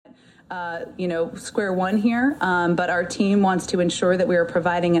square one here, but our team wants to ensure that we are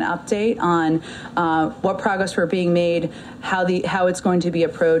providing an update on what progress we're being made, how it's going to be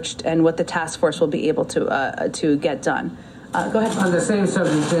approached, and what the task force will be able to get done. Go ahead. On the same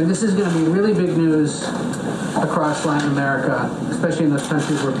subject, and this is going to be really big news across Latin America, especially in those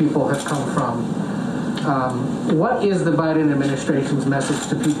countries where people have come from. What is the Biden administration's message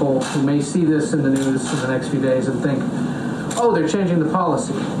to people who may see this in the news in the next few days and think, oh, they're changing the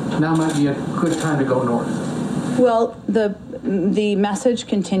policy. Now might be a good time to go north? Well, the message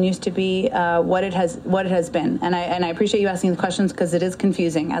continues to be what it has been, and I appreciate you asking the questions because it is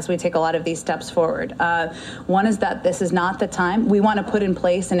confusing as we take a lot of these steps forward. One is that this is not the time. We want to put in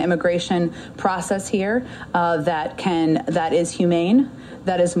place an immigration process here that is humane,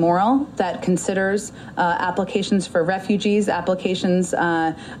 that is moral, that considers applications for refugees, applications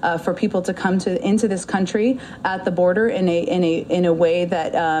for people to come into this country at the border in a way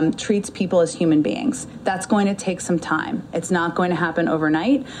that treats people as human beings. That's going to take some time. It's not going to happen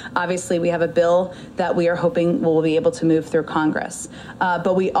overnight. Obviously, we have a bill that we are hoping will be able to move through Congress.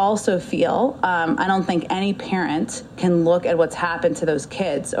 But we also feel, I don't think any parent can look at what's happened to those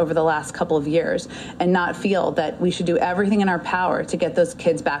kids over the last couple of years and not feel that we should do everything in our power to get those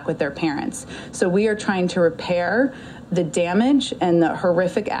kids back with their parents. So we are trying to repair the damage and the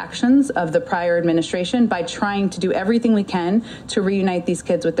horrific actions of the prior administration by trying to do everything we can to reunite these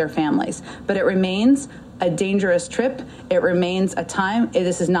kids with their families. But it remains a dangerous trip. It remains a time.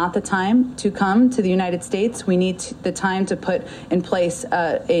 This is not the time to come to the United States. We need the time to put in place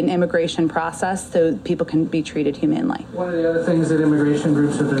an immigration process so people can be treated humanely. One of the other things that immigration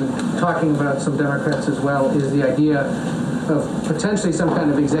groups have been talking about, some Democrats as well, is the idea of potentially some kind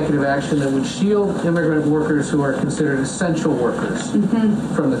of executive action that would shield immigrant workers who are considered essential workers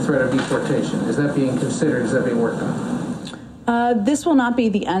from the threat of deportation. Is that being considered? Is that being worked on? This will not be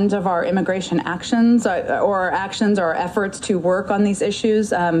the end of our immigration actions or efforts to work on these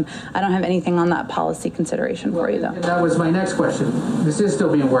issues. I don't have anything on that policy consideration for you, though. And that was my next question. This is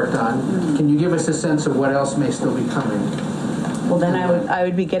still being worked on. Can you give us a sense of what else may still be coming? Well, then I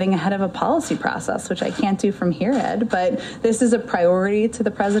would be getting ahead of a policy process, which I can't do from here, Ed. But this is a priority to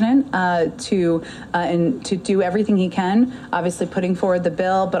the president to do everything he can. Obviously, putting forward the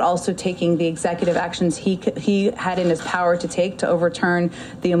bill, but also taking the executive actions he had in his power to take to overturn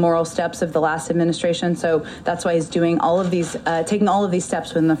the immoral steps of the last administration. So that's why he's doing all of these, taking all of these steps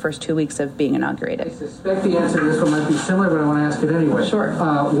within the first 2 weeks of being inaugurated. I suspect the answer to this one might be similar, but I want to ask it anyway. Sure.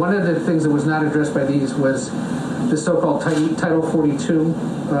 One of the things that was not addressed by these was the so-called Title 42,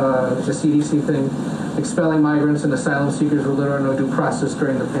 the CDC thing, expelling migrants and asylum seekers with little or no due process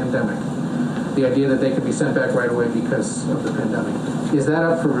during the pandemic. The idea that they could be sent back right away because of the pandemic. Is that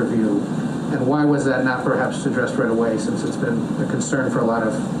up for review? And why was that not perhaps addressed right away, since it's been a concern for a lot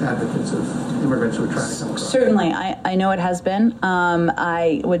of advocates of immigrants who are trying to come across? Certainly. I know it has been.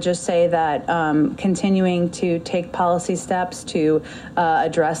 I would just say that continuing to take policy steps to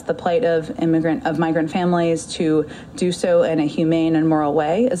address the plight of migrant families, to do so in a humane and moral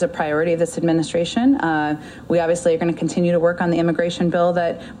way, is a priority of this administration. We obviously are going to continue to work on the immigration bill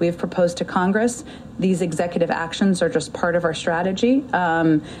that we've proposed to Congress. These executive actions are just part of our strategy.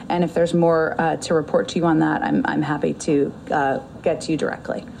 And if there's more to report to you on that, I'm happy to get to you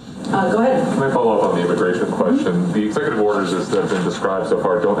directly. Go ahead. Can I follow up on the immigration question? The executive orders as they've been described so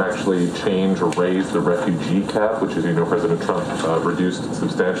far don't actually change or raise the refugee cap, which, as you know, President Trump reduced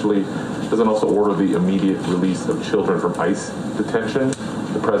substantially. Doesn't also order the immediate release of children from ICE detention.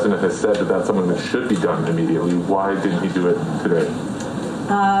 The president has said that that's something that should be done immediately. Why didn't he do it today?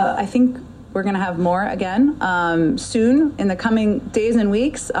 I think we're going to have more again soon in the coming days and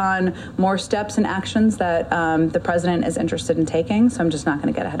weeks on more steps and actions that the president is interested in taking. So I'm just not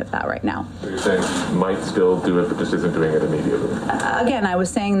going to get ahead of that right now. So you're saying he might still do it, but just isn't doing it immediately? Again, I was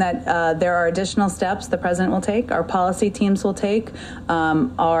saying that there are additional steps the president will take, our policy teams will take,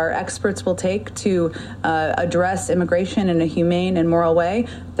 our experts will take to address immigration in a humane and moral way.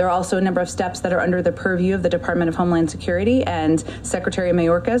 There are also a number of steps that are under the purview of the Department of Homeland Security and Secretary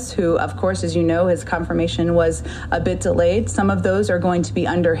Mayorkas, who, of course, as you know, his confirmation was a bit delayed. Some of those are going to be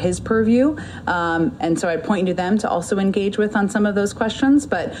under his purview. And so I'd point you to them to also engage with on some of those questions.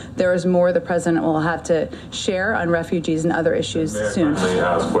 But there is more the president will have to share on refugees and other issues soon. May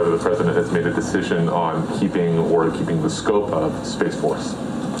I ask whether the president has made a decision on keeping the scope of Space Force?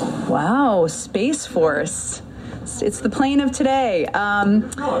 Wow, Space Force. announced. It's the plane of today.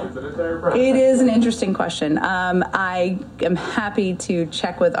 It is an interesting question. I am happy to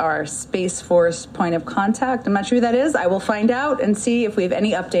check with our Space Force point of contact. I'm not sure who that is. I will find out and see if we have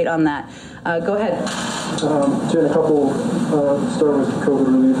any update on that. Go ahead. Jen, a couple, start with COVID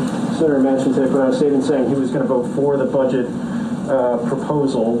relief. Senator Manchin today put out a statement saying he was going to vote for the budget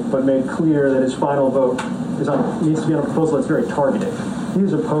proposal, but made clear that his final vote needs to be on a proposal that's very targeted. He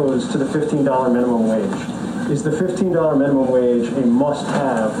is opposed to the $15 minimum wage. Is the $15 minimum wage a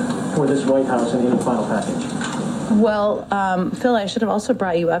must-have for this White House in any final package? Well, Phil, I should have also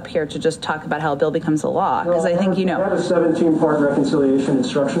brought you up here to just talk about how a bill becomes a law, because I think you know. I have a 17-part reconciliation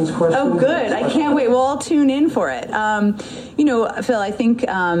instructions question. Oh, good. I can't wait. We'll all tune in for it. Phil, I think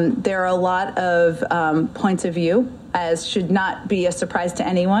there are a lot of points of view, as should not be a surprise to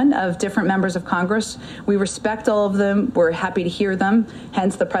anyone, of different members of Congress. We respect all of them. We're happy to hear them.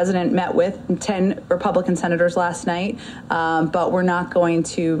 Hence, the president met with 10 Republican senators last night. But we're not going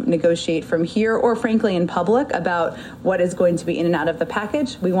to negotiate from here or, frankly, in public about what is going to be in and out of the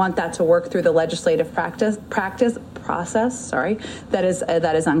package. We want that to work through the legislative process that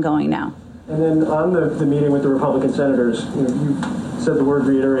is ongoing now. And then on the meeting with the Republican senators, you said the word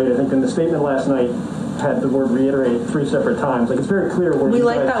reiterate. I think in the statement last night, had the word reiterate 3 separate times. Like, it's very clear where we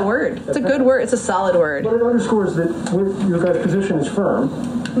like that word. It's a good word. It's a solid word. But it underscores that your guys' position is firm.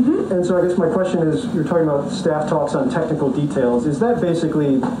 Mm-hmm. And so I guess my question is, you're talking about staff talks on technical details. Is that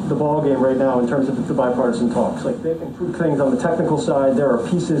basically the ball game right now in terms of the bipartisan talks? Like, they can tweak things on the technical side. There are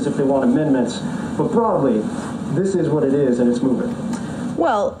pieces if they want amendments. But broadly, this is what it is, and it's moving.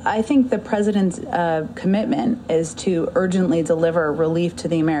 Well, I think the president's commitment is to urgently deliver relief to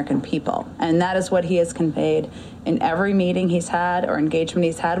the American people. And that is what he has conveyed in every meeting he's had or engagement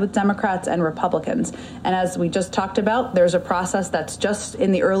he's had with Democrats and Republicans. And as we just talked about, there's a process that's just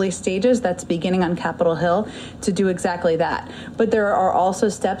in the early stages that's beginning on Capitol Hill to do exactly that. But there are also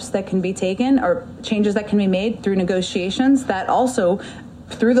steps that can be taken or changes that can be made through negotiations that also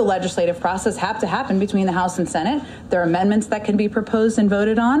through the legislative process have to happen between the House and Senate. There are amendments that can be proposed and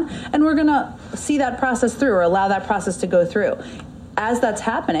voted on, and we're going to see that process through or allow that process to go through. As that's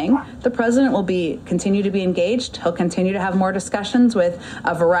happening, the president will continue to be engaged. He'll continue to have more discussions with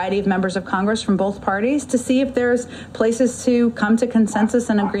a variety of members of Congress from both parties to see if there's places to come to consensus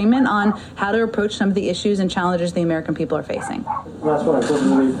and agreement on how to approach some of the issues and challenges the American people are facing. Last one,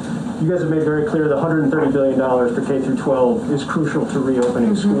 you guys have made very clear the $130 billion for K through 12 is crucial to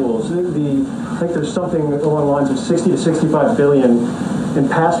reopening schools. I think there's something along the lines of 60 to 65 billion in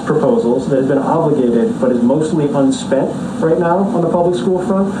past proposals that has been obligated but is mostly unspent right now on the public school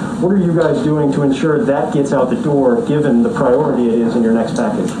front. What are you guys doing to ensure that gets out the door, given the priority it is in your next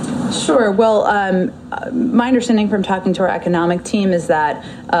package? Sure. Well, my understanding from talking to our economic team is that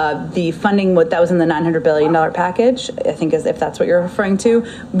the funding that was in the $900 billion package, I think if that's what you're referring to,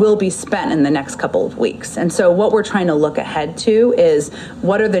 will be spent in the next couple of weeks. And so what we're trying to look ahead to is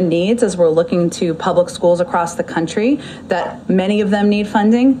what are the needs as we're looking to public schools across the country, that many of them need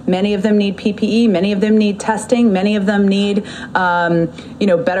funding, many of them need PPE, many of them need testing, many of them need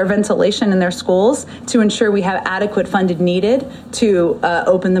better ventilation in their schools to ensure we have adequate funded needed to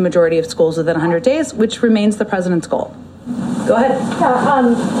open the majority of schools within 100 days, which remains the president's goal. Go ahead.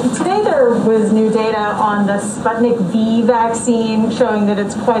 Today there was new data on the Sputnik V vaccine showing that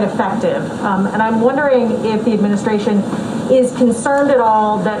it's quite effective. And I'm wondering if the administration is concerned at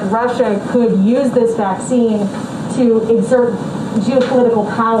all that Russia could use this vaccine to exert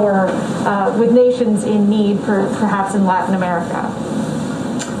geopolitical power with nations in need, perhaps in Latin America.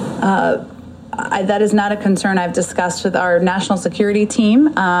 That is not a concern I've discussed with our national security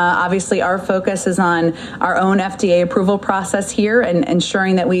team. Obviously, our focus is on our own FDA approval process here and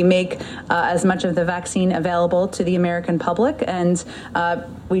ensuring that we make as much of the vaccine available to the American public. And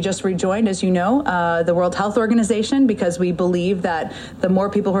we just rejoined, as you know, the World Health Organization because we believe that the more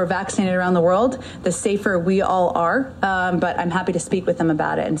people who are vaccinated around the world, the safer we all are. But I'm happy to speak with them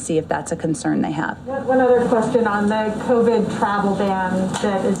about it and see if that's a concern they have. One other question on the COVID travel ban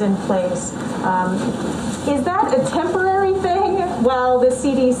that is in place. Is that a temporary thing while the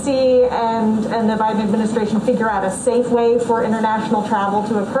CDC and the Biden administration figure out a safe way for international travel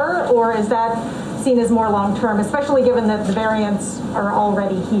to occur, or is that seen as more long-term, especially given that the variants are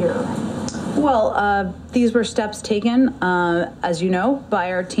already here? Well, these were steps taken, as you know,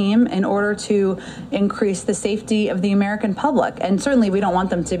 by our team in order to increase the safety of the American public. And certainly we don't want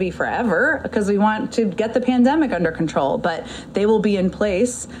them to be forever because we want to get the pandemic under control. But they will be in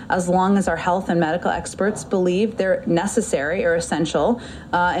place as long as our health and medical experts believe they're necessary or essential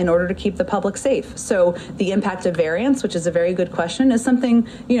in order to keep the public safe. So the impact of variants, which is a very good question, is something,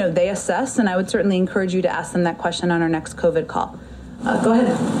 they assess. And I would certainly encourage you to ask them that question on our next COVID call. Go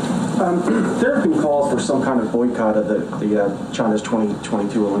ahead. There have been calls for some kind of boycott of the China's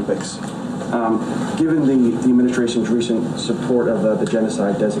 2022 Olympics. Given the administration's recent support of the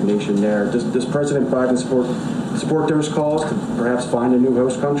genocide designation there, does President Biden support those calls to perhaps find a new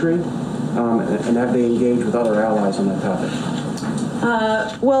host country? And have they engaged with other allies on that topic?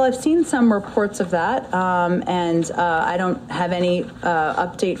 Well, I've seen some reports of that, and I don't have any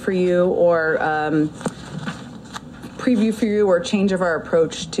update for you or preview for you or change of our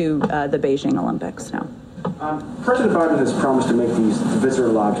approach to the Beijing Olympics. No. President Biden has promised to make these visitor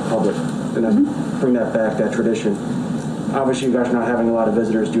logs public and bring that back, that tradition. Obviously, you guys are not having a lot of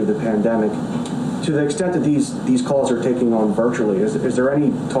visitors due to the pandemic. To the extent that these calls are taking on virtually, is there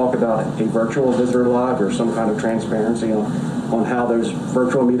any talk about a virtual visitor log or some kind of transparency on how those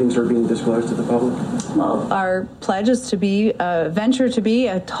virtual meetings are being disclosed to the public? Well, our pledge is to be, venture to be,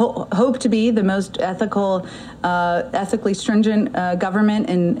 hope to be the most ethically stringent government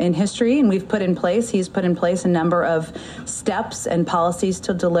in history, and he's put in place a number of steps and policies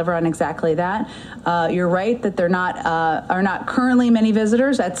to deliver on exactly that. You're right that there are not currently many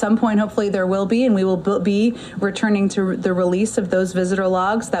visitors. At some point, hopefully there will be, and we will be returning to the release of those visitor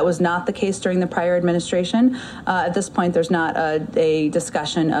logs. That was not the case during the prior administration. At this point, there's not a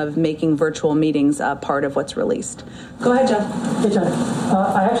discussion of making virtual meetings part of what's released. Go ahead, Jeff. Hey, John.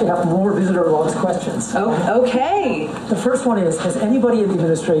 I actually have more visitor logs questions. Oh, okay. The first one is, has anybody in the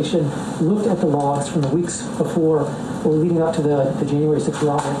administration looked at the logs from the weeks before or leading up to the January 6th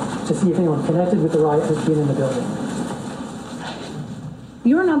riot to see if anyone connected with the riot has been in the building?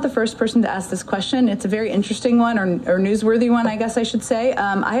 You are not the first person to ask this question. It's a very interesting one, or newsworthy one, I guess I should say.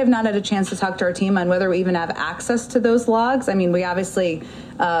 I have not had a chance to talk to our team on whether we even have access to those logs. I mean, we obviously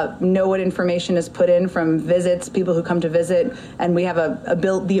know what information is put in from visits, people who come to visit, and we have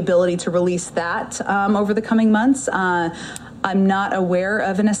the ability to release that over the coming months. I'm not aware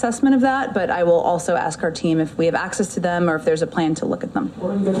of an assessment of that, but I will also ask our team if we have access to them or if there's a plan to look at them. Well,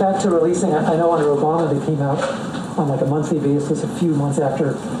 when you get back to releasing, I know under Obama they came out on like a monthly basis a few months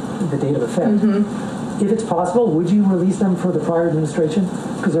after the date of effect. Mm-hmm. If it's possible, would you release them for the prior administration?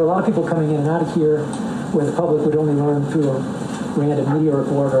 Because there are a lot of people coming in and out of here where the public would only learn through a random media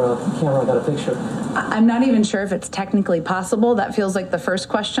report or a camera got a picture. I'm not even sure if it's technically possible. That feels like the first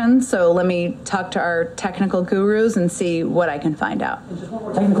question. So let me talk to our technical gurus and see what I can find out. And just one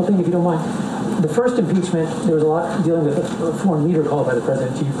more technical thing, if you don't mind. The first impeachment, there was a lot dealing with a foreign leader call by the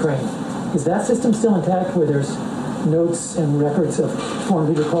president to Ukraine. Is that system still intact where there's notes and records of foreign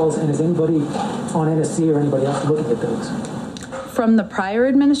leader calls? And is anybody on NSC or anybody else looking at those? From the prior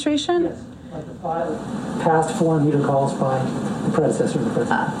administration? Yes. Like the 5 past foreign leader calls by the predecessor of the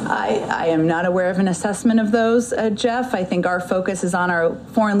president. I am not aware of an assessment of those, Jeff. I think our focus is on our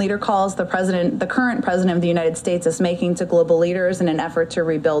foreign leader calls the current president of the United States is making to global leaders in an effort to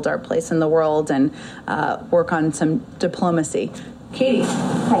rebuild our place in the world and work on some diplomacy. Katie.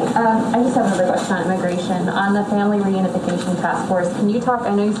 Hi. I just have another question on immigration. On the Family Reunification Task Force, can you talk,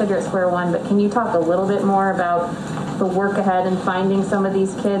 I know you said you're at square one, but can you talk a little bit more about the work ahead in finding some of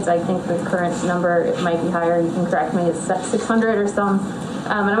these kids? I think the current number, it might be higher, you can correct me, it's 600 or some.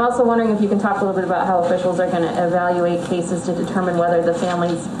 And I'm also wondering if you can talk a little bit about how officials are going to evaluate cases to determine whether the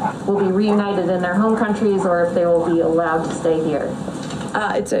families will be reunited in their home countries or if they will be allowed to stay here.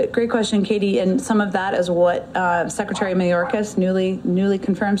 It's a great question, Katie, and some of that is what Secretary Mayorkas, newly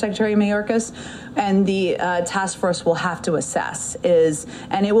confirmed Secretary Mayorkas, and the task force will have to assess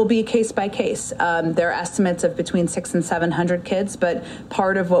and it will be case by case. There are estimates of between 600 and 700 kids, but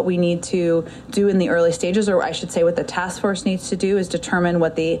part of what we need to do in the early stages, or I should say what the task force needs to do, is determine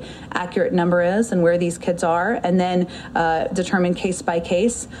what the accurate number is and where these kids are, and then determine case by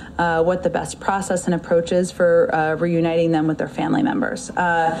case what the best process and approach is for reuniting them with their family members.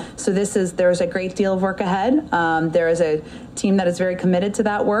 So there's a great deal of work ahead. There is a team that is very committed to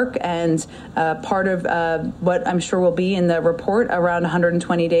that work, and part of what I'm sure will be in the report around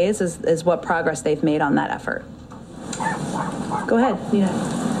 120 days is what progress they've made on that effort. Go ahead, Nina.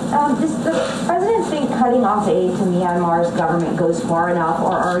 Does the president think cutting off aid to Myanmar's government goes far enough,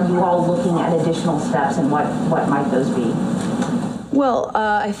 or are you all looking at additional steps, and what might those be? Well,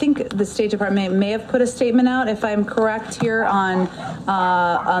 I think the State Department may have put a statement out, if I'm correct here, on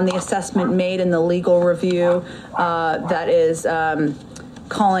the assessment made in the legal review that is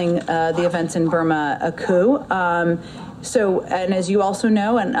calling the events in Burma a coup. So, and as you also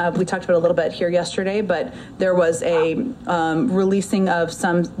know, and we talked about it a little bit here yesterday, but there was a releasing of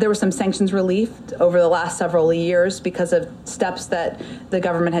there was some sanctions relief over the last several years because of steps that the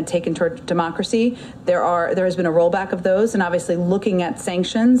government had taken toward democracy. There has been a rollback of those, and obviously looking at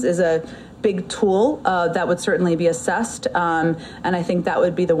sanctions is a big tool that would certainly be assessed, and I think that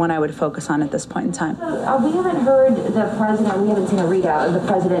would be the one I would focus on at this point in time. We haven't heard the president, we haven't seen a readout of the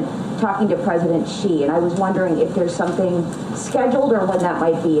president talking to President Xi, and I was wondering if there's something scheduled or when that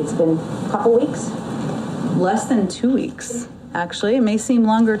might be. It's been a couple weeks? Less than 2 weeks, actually. It may seem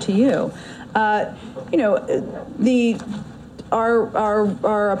longer to you. Our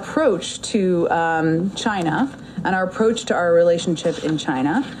approach to China and our approach to our relationship in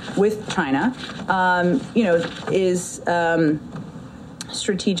China, with China, is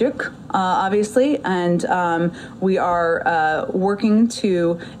strategic, obviously, and we are working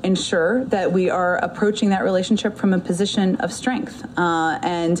to ensure that we are approaching that relationship from a position of strength,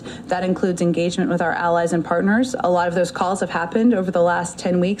 and that includes engagement with our allies and partners. A lot of those calls have happened over the last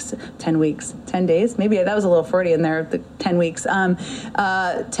 10 days. Maybe that was a little Freudian there, the 10 weeks.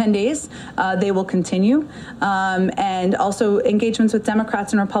 10 days, they will continue, and also engagements with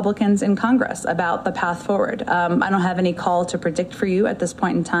Democrats and Republicans in Congress about the path forward. I don't have any call to predict for you at this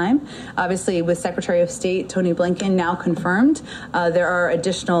point in time. Obviously, with Secretary of State Tony Blinken now confirmed, there are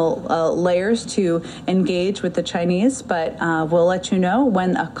additional layers to engage with the Chinese, but we'll let you know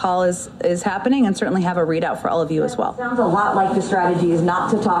when a call is happening, and certainly have a readout for all of you as well. Sounds a lot like the strategy is not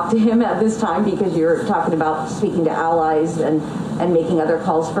to talk to him at this time, because you're talking about speaking to allies and making other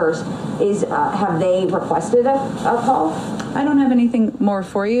calls first. Have they requested a call? I don't have anything more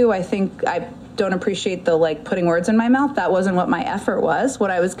for you. I think I don't appreciate the putting words in my mouth. That wasn't what my effort was.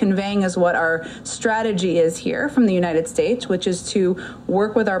 What I was conveying is what our strategy is here from the United States, which is to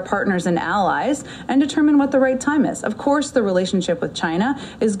work with our partners and allies and determine what the right time is. Of course, the relationship with China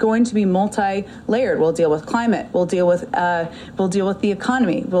is going to be multi-layered. We'll deal with climate. We'll deal with the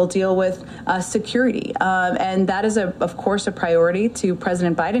economy. We'll deal with security, and that is of course a priority to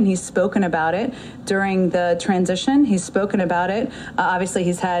President Biden. He's spoken about it during the transition. He's spoken about it. Obviously,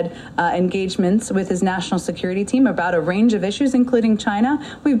 he's had engagement with his national security team about a range of issues, including China.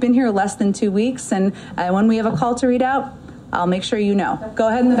 We've been here less than 2 weeks, and when we have a call to read out, I'll make sure you know. Go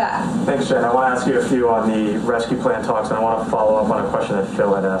ahead in the back. Thanks, Jen. I want to ask you a few on the rescue plan talks, and I want to follow up on a question that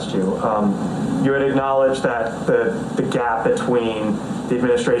Phil had asked you. You had acknowledged that the gap between the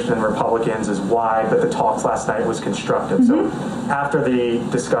administration and Republicans is wide, but the talks last night was constructive. Mm-hmm. So after the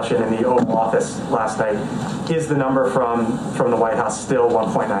discussion in the Oval Office last night, is the number from the White House still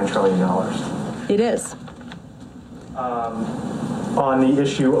 $1.9 trillion? It is. On the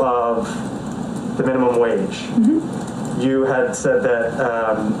issue of the minimum wage, mm-hmm. you had said that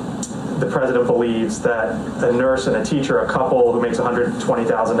the president believes that a nurse and a teacher, a couple who makes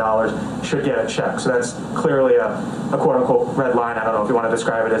 $120,000, should get a check. So that's clearly a quote-unquote red line. I don't know if you want to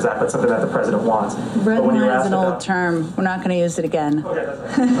describe it as that, but something that the president wants. Red line is an old term. We're not going to use it again. Okay,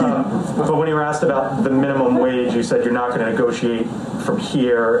 that's right. But when you were asked about the minimum wage, you said you're not going to negotiate from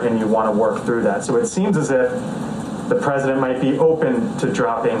here and you want to work through that. So it seems as if the president might be open to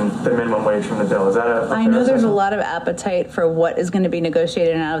dropping the minimum wage from the bill. Is that I know there's a lot of appetite for what is going to be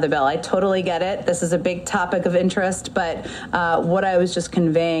negotiated out of the bill. I totally get it. This is a big topic of interest, but what I was just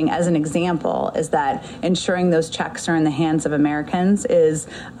conveying as an example is that ensuring those checks are in the hands of Americans is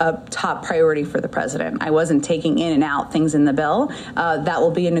a top priority for the president. I wasn't taking in and out things in the bill. That will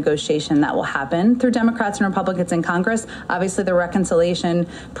be a negotiation that will happen through Democrats and Republicans in Congress. Obviously, the reconciliation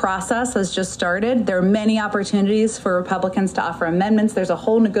process has just started. There are many opportunities for Republicans to offer amendments. There's a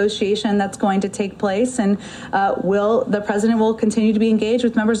whole negotiation that's going to take place, and the president will continue to be engaged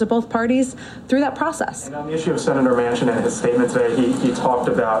with members of both parties through that process. And on the issue of Senator Manchin and his statement today, he talked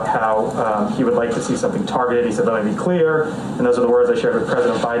about how he would like to see something targeted. He said, let me be clear, and those are the words I shared with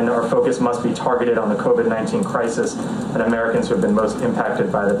President Biden, our focus must be targeted on the COVID-19 crisis and Americans who have been most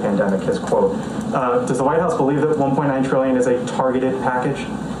impacted by the pandemic, his quote. Does the White House believe that $1.9 trillion is a targeted package?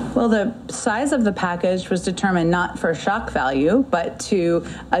 Well, the size of the package was determined not for shock value, but to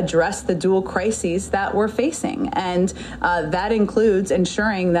address the dual crises that we're facing. And that includes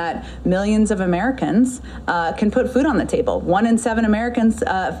ensuring that millions of Americans can put food on the table. 1 in 7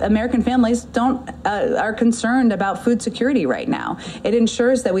 American families are concerned about food security right now. It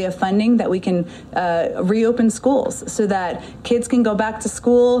ensures that we have funding, that we can reopen schools so that kids can go back to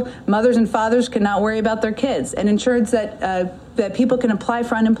school, mothers and fathers can not worry about their kids, and ensures that that people can apply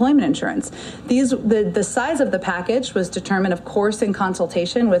for unemployment insurance. The size of the package was determined, of course, in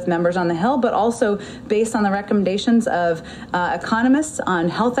consultation with members on the Hill, but also based on the recommendations of economists, on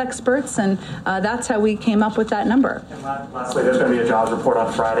health experts, and that's how we came up with that number. And lastly, there's going to be a jobs report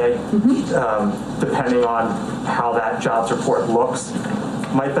on Friday. Depending on how that jobs report looks,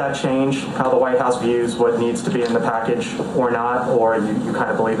 might that change how the White House views what needs to be in the package or not? Or you kind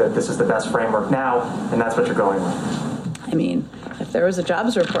of believe that this is the best framework now, and that's what you're going with? I mean, if there was a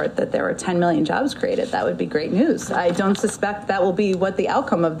jobs report that there were 10 million jobs created, that would be great news. I don't suspect that will be what the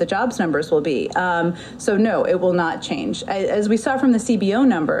outcome of the jobs numbers will be. So no, it will not change. As we saw from the CBO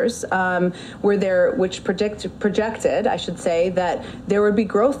numbers, which projected, I should say, that there would be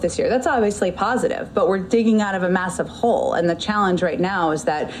growth this year. That's obviously positive, but we're digging out of a massive hole. And the challenge right now is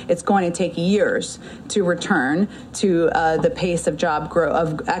that it's going to take years to return to the pace of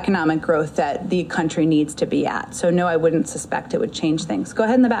of economic growth that the country needs to be at. So no, I wouldn't suspect it would change things. Go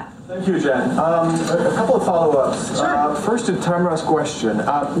ahead in the back. Thank you, Jen. A couple of follow-ups. Sure. First, to Tamara's question.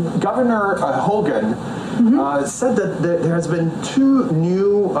 Governor Hogan said that there has been two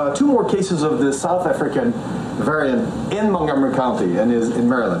more cases of the South African variant in Montgomery County and in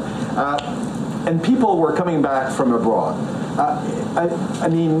Maryland. And people were coming back from abroad. I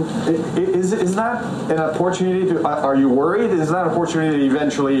mean, is that an opportunity to? Are you worried? Is that an opportunity to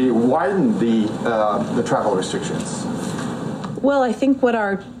eventually widen the travel restrictions? Well, I think what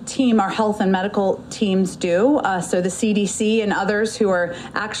our health and medical teams do, so the CDC and others who are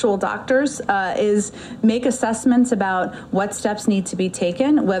actual doctors, is make assessments about what steps need to be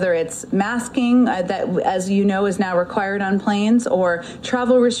taken, whether it's masking, that, as you know, is now required on planes, or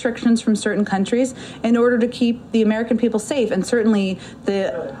travel restrictions from certain countries in order to keep the American people safe. And certainly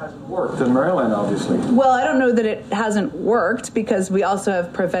it hasn't worked in Maryland, obviously. Well, I don't know that it hasn't worked, because we also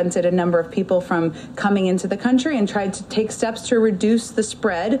have prevented a number of people from coming into the country and tried to take steps to reduce the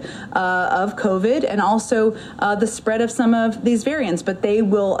spread of COVID and also the spread of some of these variants. But they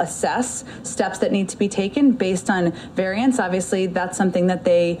will assess steps that need to be taken based on variants. Obviously, that's something that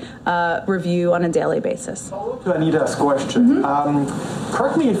they review on a daily basis. To Anita's question,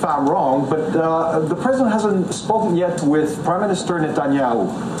 correct me if I'm wrong, but the president hasn't spoken yet with Prime Minister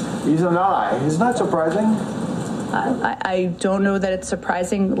Netanyahu. He's an ally. Isn't that surprising? I don't know that it's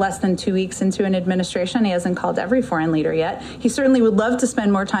surprising. Less than 2 weeks into an administration, he hasn't called every foreign leader yet. He certainly would love to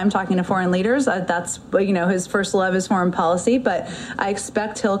spend more time talking to foreign leaders. That's, his first love is foreign policy. But I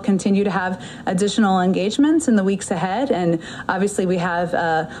expect he'll continue to have additional engagements in the weeks ahead. And obviously, we have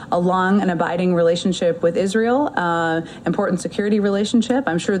a long and abiding relationship with Israel, important security relationship.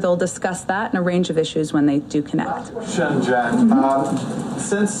 I'm sure they'll discuss that and a range of issues when they do connect. Question, Jen.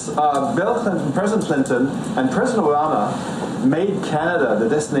 Since President Clinton and President Obama made Canada the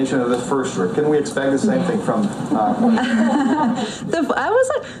destination of the first trip, can we expect the same thing from? That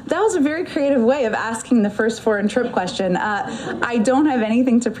was a very creative way of asking the first foreign trip question. I don't have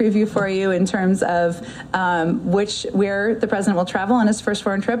anything to preview for you in terms of where the president will travel on his first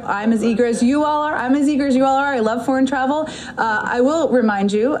foreign trip. I'm as eager as you all are. I love foreign travel. I will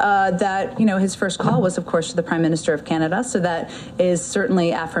remind you that his first call was, of course, to the Prime Minister of Canada. So that is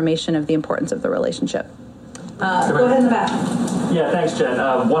certainly affirmation of the importance of the relationship. Go ahead in the back. Yeah, thanks, Jen.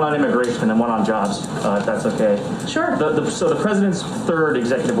 One on immigration and one on jobs, if that's okay. Sure. So the president's third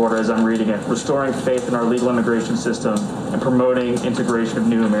executive order, as I'm reading it, restoring faith in our legal immigration system and promoting integration of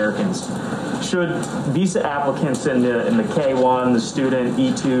new Americans. Should visa applicants in the K-1, the student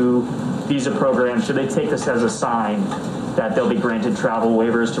E-2 visa program, should they take this as a sign that they'll be granted travel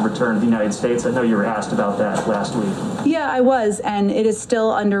waivers to return to the United States? I know you were asked about that last week. Yeah, I was, and it is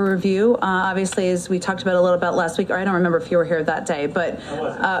still under review. Obviously, as we talked about a little bit last week, or I don't remember if you were here that day, but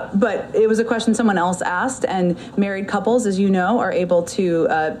it was a question someone else asked, and married couples, as you know, are able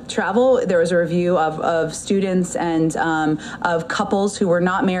to travel. There was a review of students and of couples who were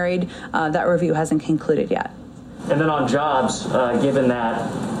not married. That review hasn't concluded yet. And then on jobs, given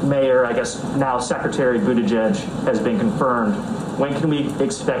that Mayor, I guess now Secretary Buttigieg has been confirmed, when can we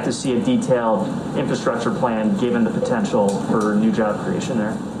expect to see a detailed infrastructure plan given the potential for new job creation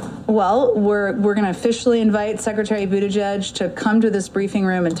there? Well, we're going to officially invite Secretary Buttigieg to come to this briefing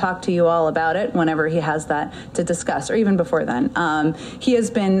room and talk to you all about it whenever he has that to discuss, or even before then. He has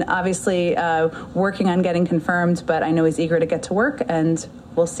been obviously working on getting confirmed, but I know he's eager to get to work, and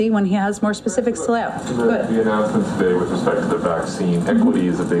we'll see when he has more specifics to lay out. The announcement today with respect to the vaccine, equity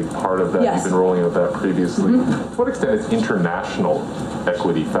is a big part of that. Yes. You've been rolling out that previously. To what extent is international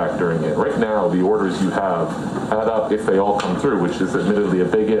equity factoring in? Right now, the orders you have add up, if they all come through, which is admittedly a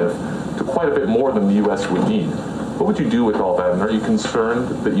big if, to quite a bit more than the U.S. would need. What would you do with all that? And are you concerned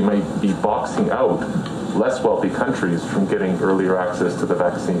that you might be boxing out less wealthy countries from getting earlier access to the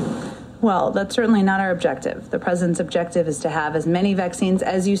vaccine? Well, that's certainly not our objective. The president's objective is to have as many vaccines.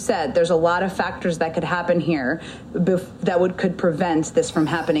 As you said, there's a lot of factors that could happen here that could prevent this from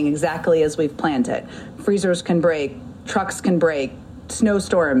happening exactly as we've planned it. Freezers can break, trucks can break,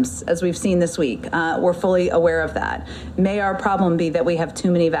 snowstorms, as we've seen this week. We're fully aware of that. May our problem be that we have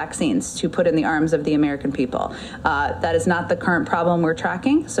too many vaccines to put in the arms of the American people. That is not the current problem we're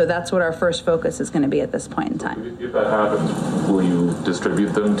tracking, so that's what our first focus is going to be at this point in time. If that happens, will you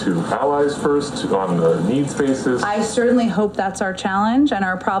distribute them to allies first on a needs basis? I certainly hope that's our challenge and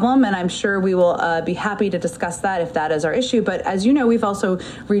our problem, and I'm sure we will be happy to discuss that if that is our issue. But as you know, we've also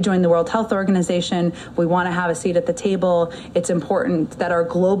rejoined the World Health Organization. We want to have a seat at the table. It's important that our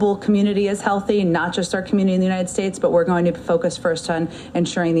global community is healthy, not just our community in the United States, but we're going to focus first on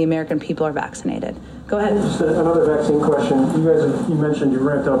ensuring the American people are vaccinated. Go ahead. Just another vaccine question. You mentioned you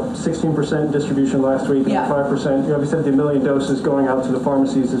ramped up 16% distribution last week, and 5%. You obviously said the 1 million doses going out to the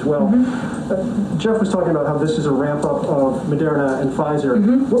pharmacies as well. Jeff was talking about how this is a ramp up of Moderna and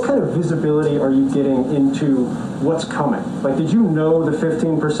Pfizer. What kind of visibility are you getting into what's coming? Like, did you know the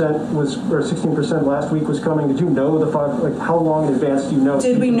 15% was, or 16% last week was coming? Did you know the 5? Like, how long in advance do you know?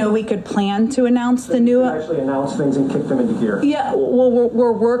 Did we know we could plan to announce the new? Actually announce things and kick them into gear. Yeah, well,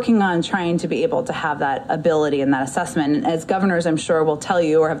 we're working on trying to be able to have that ability and that assessment. And as governors, I'm sure, will tell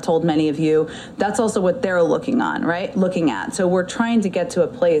you, or have told many of you, that's also what they're looking at. So we're trying to get to a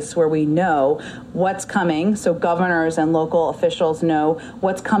place where we know what's coming. So governors and local officials know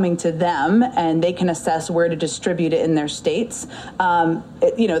what's coming to them, and they can assess where to distribute it in their states.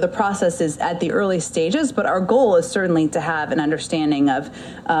 The process is at the early stages, but our goal is certainly to have an understanding of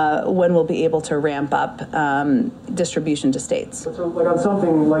when we'll be able to ramp up distribution to states. So, like on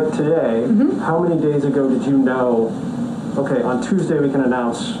something like today, how many days ago did you know, okay, on Tuesday we can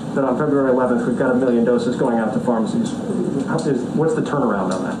announce that on February 11th we've got 1 million doses going out to pharmacies? What's the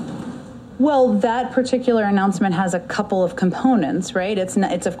turnaround on that? Well, that particular announcement has a couple of components, right?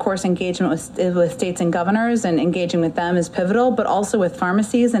 It's of course engagement with states and governors, and engaging with them is pivotal, but also with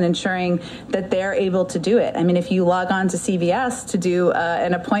pharmacies and ensuring that they're able to do it. I mean, if you log on to CVS to do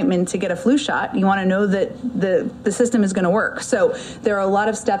an appointment to get a flu shot, you want to know that the system is going to work. So there are a lot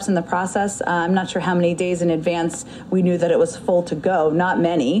of steps in the process. I'm not sure how many days in advance we knew that it was full to go. Not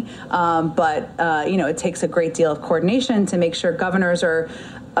many, but it takes a great deal of coordination to make sure governors are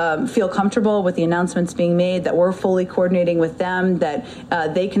feel comfortable with the announcements being made, that we're fully coordinating with them, that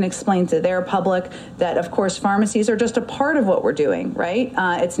they can explain to their public that, of course, pharmacies are just a part of what we're doing, right?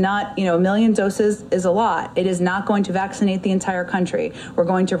 It's not, 1 million doses is a lot. It is not going to vaccinate the entire country. We're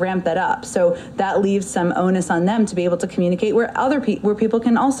going to ramp that up. So that leaves some onus on them to be able to communicate where where people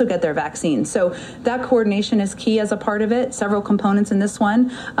can also get their vaccines. So that coordination is key as a part of it, several components in this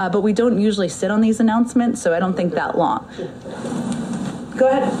one, but we don't usually sit on these announcements, so I don't think that long. Go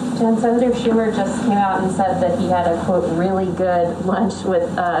ahead. Jen, Senator Schumer just came out and said that he had a, quote, really good lunch with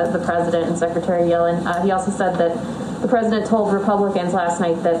the president and Secretary Yellen. He also said that the president told Republicans last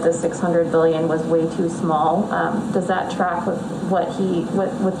night that the $600 billion was way too small. Does that track with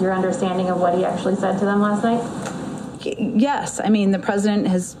with your understanding of what he actually said to them last night? Yes. I mean, the president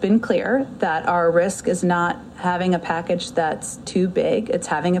has been clear that our risk is not having a package that's too big. It's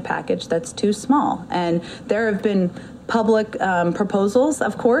having a package that's too small. And there have been public proposals,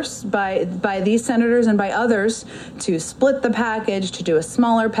 of course, by these senators and by others to split the package, to do a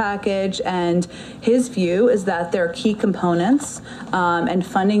smaller package. And his view is that there are key components and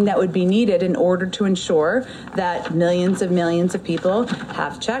funding that would be needed in order to ensure that millions of people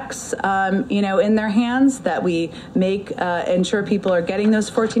have checks, in their hands, that we ensure people are getting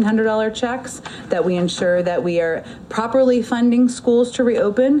those $1,400 checks, that we ensure that we are properly funding schools to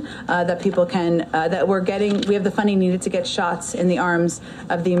reopen, that people can, we have the funding needed to get shots in the arms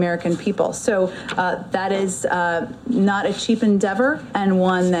of the American people. So that is not a cheap endeavor, and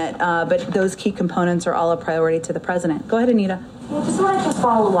one that, but those key components are all a priority to the president. Go ahead, Anita. I just wanted to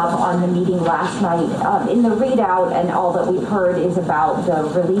follow up on the meeting last night. In the readout, and all that we've heard is about the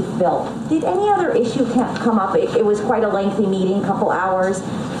relief bill. Did any other issue come up? It was quite a lengthy meeting, a couple hours.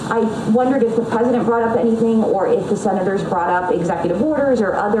 I wondered if the president brought up anything, or if the senators brought up executive orders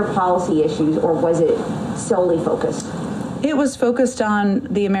or other policy issues, or was it solely focused? It was focused on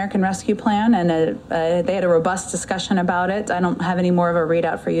the American Rescue Plan, and they had a robust discussion about it. I don't have any more of a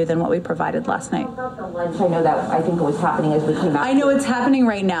readout for you than what we provided last night. About the lunch, I know that I think it was happening as we came out. I know it's happening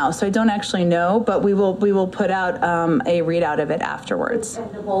right now, so I don't actually know, but we will put out a readout of it afterwards.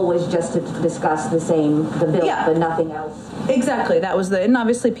 And the goal was just to discuss the bill, but nothing else. Exactly. That was and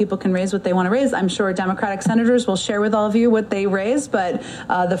obviously people can raise what they want to raise. I'm sure Democratic senators will share with all of you what they raised, but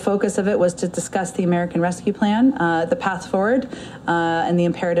the focus of it was to discuss the American Rescue Plan, the path forward, and the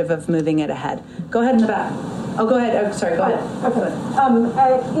imperative of moving it ahead. Go ahead in the back. Oh, go ahead. Oh, sorry, go ahead.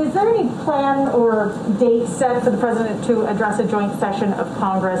 Okay. Is there any plan or date set for the president to address a joint session of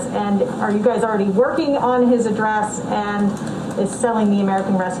Congress? And are you guys already working on his address? And is selling the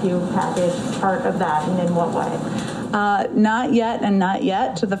American Rescue Package part of that, and in what way? Not yet and not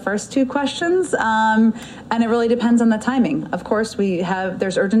yet to the first two questions. And it really depends on the timing. Of course,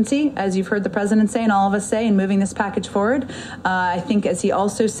 there's urgency, as you've heard the president say and all of us say, in moving this package forward. I think, as he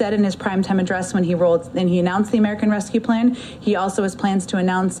also said in his primetime address when he announced the American Rescue Plan, he also has plans to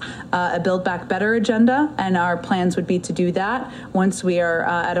announce a Build Back Better agenda, and our plans would be to do that once we are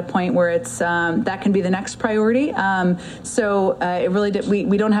at a point where it's that can be the next priority. So it really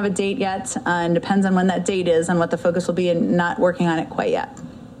we don't have a date yet, and depends on when that date is and what the focus will be, and not working on it quite yet.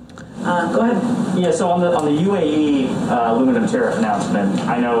 Go ahead. Yeah, so on the UAE aluminum tariff announcement,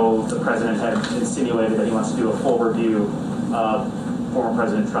 I know the president had insinuated that he wants to do a full review of former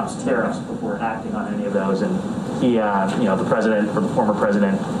President Trump's tariffs before acting on any of those, and he, the president, or the former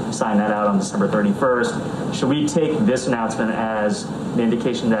president, signed that out on December 31st. Should we take this announcement as an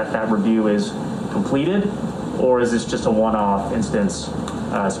indication that that review is completed, or is this just a one-off instance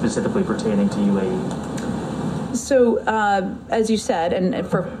specifically pertaining to UAE? So, as you said, and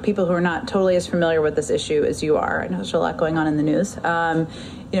for people who are not totally as familiar with this issue as you are, I know there's a lot going on in the news.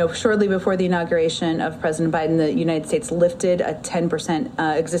 Shortly before the inauguration of President Biden, the United States lifted a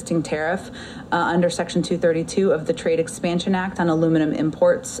 10% existing tariff under Section 232 of the Trade Expansion Act on aluminum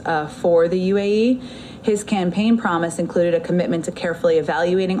imports for the UAE. His campaign promise included a commitment to carefully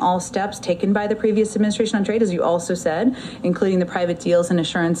evaluating all steps taken by the previous administration on trade, as you also said, including the private deals and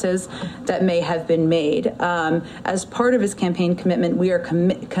assurances that may have been made. As part of his campaign commitment, we are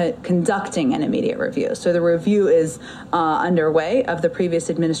conducting an immediate review. So the review is underway of the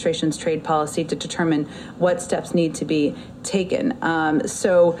previous administration's trade policy to determine what steps need to be taken.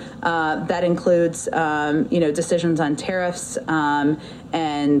 So that includes, decisions on tariffs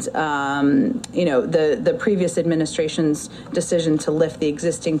and the previous administration's decision to lift the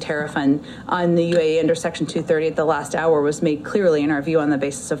existing tariff on the UAE under Section 230 at the last hour was made clearly, in our view, on the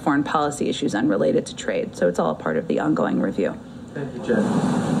basis of foreign policy issues unrelated to trade. So it's all part of the ongoing review. Thank you,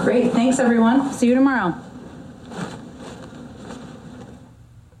 Jen. Great. Thanks, everyone. See you tomorrow.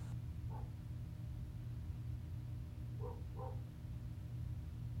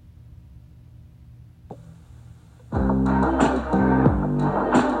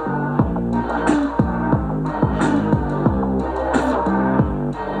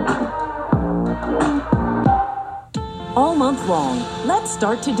 All month long, let's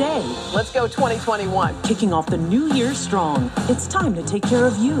start today. Let's go 2021. Kicking off the new year strong. It's time to take care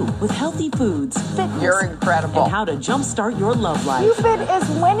of you with healthy foods, fitness. You're incredible. And how to jumpstart your love life. Cupid is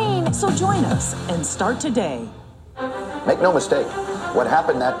winning. So join us and start today. Make no mistake, what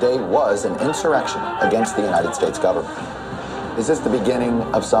happened that day was an insurrection against the United States government. Is this the beginning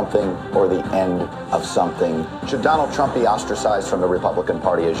of something or the end of something? Should Donald Trump be ostracized from the Republican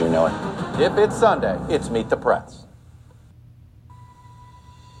Party as you know it? If it's Sunday, it's Meet the Press.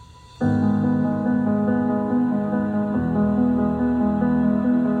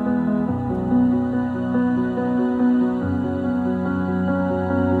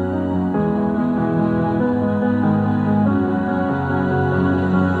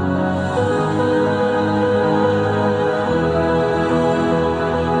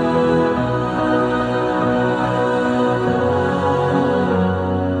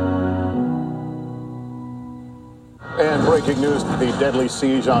 Breaking news, the deadly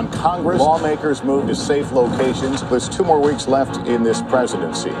siege on Congress. Lawmakers moved to safe locations. There's 2 more weeks left in this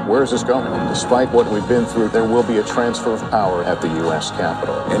presidency. Where is this going? Despite what we've been through, there will be a transfer of power at the U.S.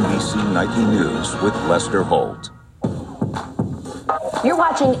 Capitol. NBC Nightly News with Lester Holt. You're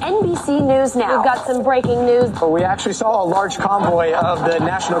watching NBC News Now. We've got some breaking news. We actually saw a large convoy of the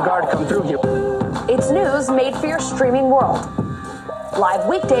National Guard come through here. It's news made for your streaming world. Live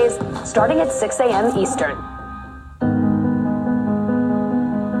weekdays starting at 6 a.m. Eastern.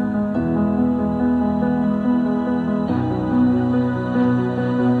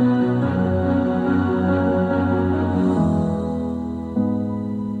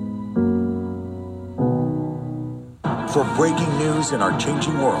 For breaking news in our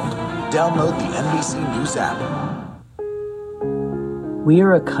changing world, download the NBC News app. We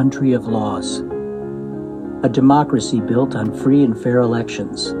are a country of laws, a democracy built on free and fair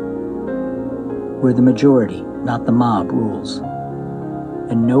elections, where the majority, not the mob, rules,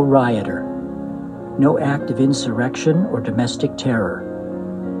 and no rioter, No act of insurrection or domestic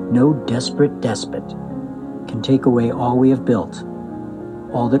terror, no desperate despot can take away all we have built,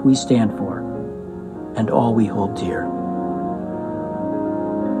 all that we stand for, and all we hold dear.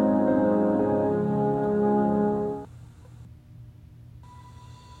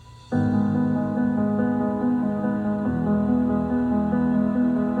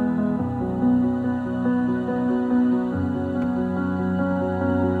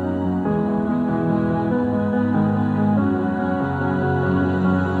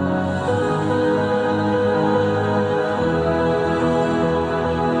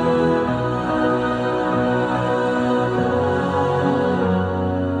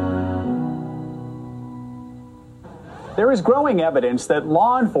 There is growing evidence that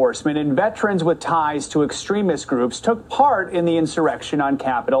law enforcement and veterans with ties to extremist groups took part in the insurrection on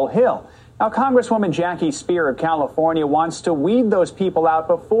Capitol Hill. Now, Congresswoman Jackie Speier of California wants to weed those people out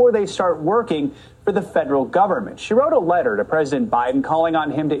before they start working for the federal government. She wrote a letter to President Biden calling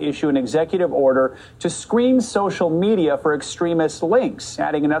on him to issue an executive order to screen social media for extremist links,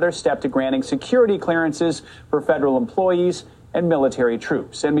 adding another step to granting security clearances for federal employees and military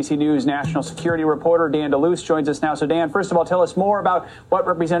troops. NBC News national security reporter Dan DeLuce joins us now. So, Dan, first of all, tell us more about what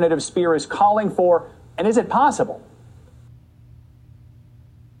Representative Speier is calling for, and is it possible?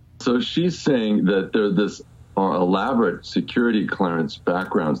 So she's saying that there are elaborate security clearance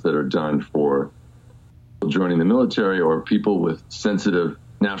backgrounds that are done for joining the military or people with sensitive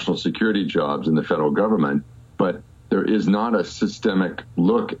national security jobs in the federal government, but there is not a systemic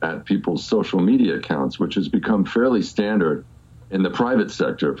look at people's social media accounts, which has become fairly standard in the private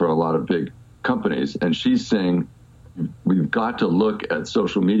sector for a lot of big companies. And she's saying we've got to look at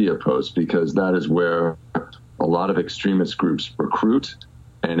social media posts because that is where a lot of extremist groups recruit,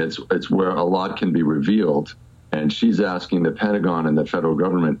 and it's where a lot can be revealed. And she's asking the Pentagon and the federal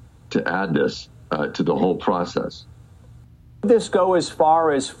government to add this to the whole process. Would this go as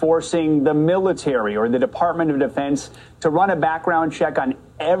far as forcing the military or the Department of Defense to run a background check on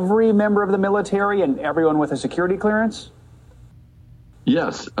every member of the military and everyone with a security clearance?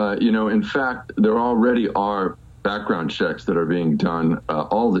 Yes. In fact, there already are background checks that are being done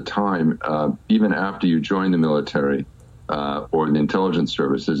all the time, even after you join the military or the intelligence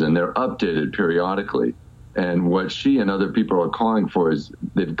services, and they're updated periodically. And what she and other people are calling for is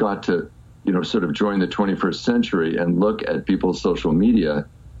they've got to, sort of join the 21st century and look at people's social media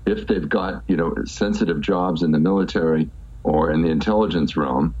if they've got, sensitive jobs in the military or in the intelligence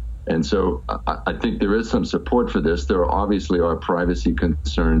realm. And so I think there is some support for this. There obviously are privacy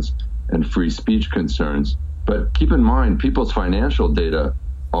concerns and free speech concerns. But keep in mind, people's financial data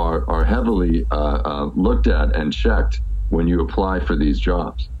are heavily looked at and checked when you apply for these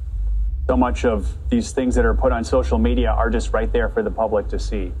jobs. So much of these things that are put on social media are just right there for the public to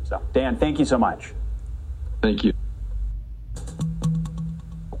see. So, Dan, thank you so much. Thank you.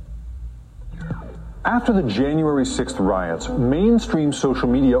 After the January 6th riots, mainstream social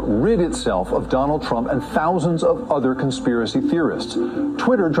media rid itself of Donald Trump and thousands of other conspiracy theorists.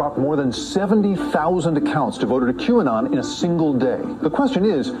 Twitter dropped more than 70,000 accounts devoted to QAnon in a single day. The question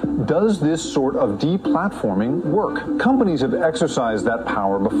is, does this sort of deplatforming work? Companies have exercised that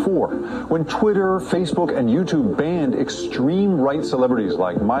power before. When Twitter, Facebook, and YouTube banned extreme right celebrities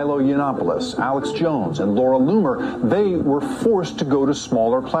like Milo Yiannopoulos, Alex Jones, and Laura Loomer, they were forced to go to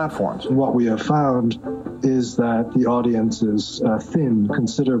smaller platforms. What we have found is that the audience is thinned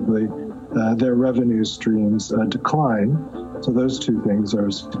considerably. Their revenue streams decline. So those two things are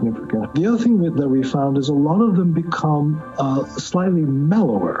significant. The other thing that we found is a lot of them become slightly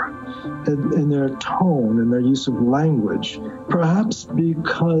mellower in their tone and their use of language, perhaps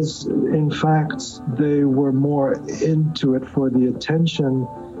because, in fact, they were more into it for the attention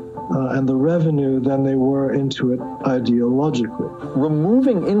and the revenue than they were into it ideologically.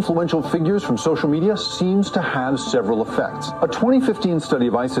 Removing influential figures from social media seems to have several effects. A 2015 study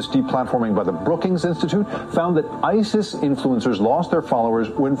of ISIS deplatforming by the Brookings Institute found that ISIS influencers lost their followers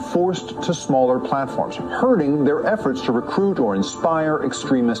when forced to smaller platforms, hurting their efforts to recruit or inspire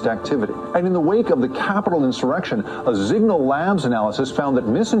extremist activity. And in the wake of the Capitol insurrection, a Signal Labs analysis found that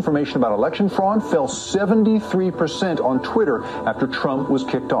misinformation about election fraud fell 73% on Twitter after Trump was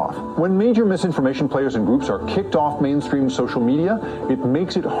kicked off. When major misinformation players and groups are kicked off mainstream social media, it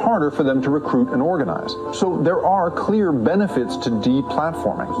makes it harder for them to recruit and organize. So there are clear benefits to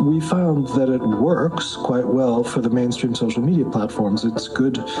deplatforming. We found that it works quite well for the mainstream social media platforms. It's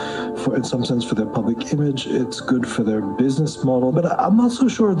good for, in some sense, for their public image. It's good for their business model. But I'm not so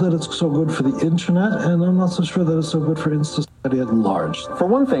sure that it's so good for the internet, and I'm not so sure that it's so good for society at large. For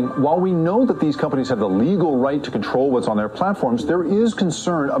one thing, while we know that these companies have the legal right to control what's on their platforms, there is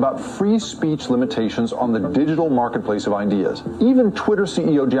concern about about free speech limitations on the digital marketplace of ideas. Even Twitter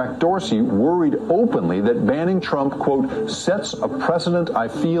CEO Jack Dorsey worried openly that banning Trump, quote, sets a precedent I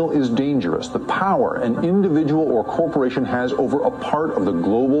feel is dangerous, the power an individual or corporation has over a part of the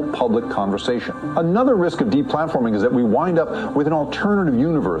global public conversation. Another risk of deplatforming is that we wind up with an alternative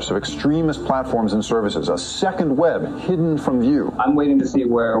universe of extremist platforms and services, a second web hidden from view. I'm waiting to see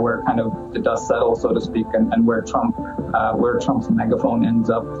where kind of the dust settles, so to speak, and where Trump's megaphone ends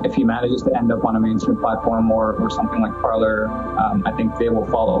up. If he manages to end up on a mainstream platform or something like Parler, I think they will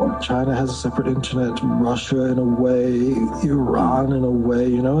follow. China has a separate internet, Russia in a way, Iran in a way,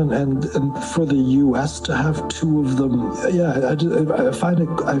 you know, and for the U.S. to have two of them, yeah, I find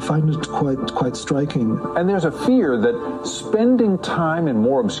it quite striking. And there's a fear that spending time in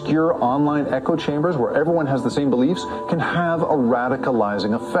more obscure online echo chambers where everyone has the same beliefs can have a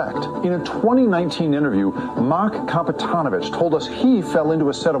radicalizing effect. In a 2019 interview, Mark Kapitanovich told us he fell into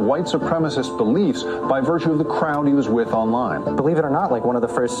a set of white supremacist beliefs by virtue of the crowd he was with online. Believe it or not, like one of the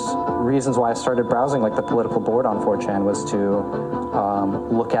first reasons why I started browsing like the political board on 4chan was to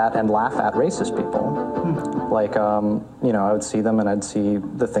look at and laugh at racist people. Like, you know, I would see them and I'd see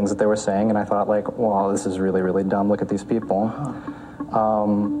the things that they were saying and I thought like, wow, this is really, really dumb. Look at these people.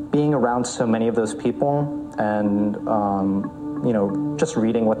 Being around so many of those people and, you know, just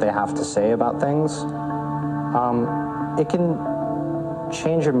reading what they have to say about things, it can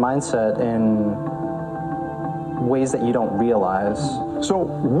change your mindset in ways that you don't realize. So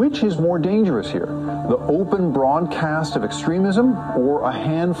which is more dangerous here? The open broadcast of extremism or a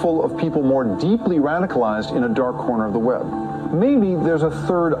handful of people more deeply radicalized in a dark corner of the web? Maybe there's a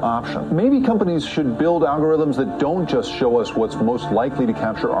third option. Maybe companies should build algorithms that don't just show us what's most likely to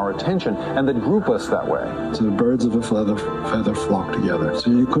capture our attention and that group us that way. So birds of a feather flock together.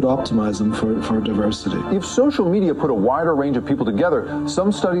 So you could optimize them for diversity. If social media put a wider range of people together,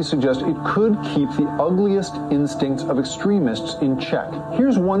 some studies suggest it could keep the ugliest instincts of extremists in check.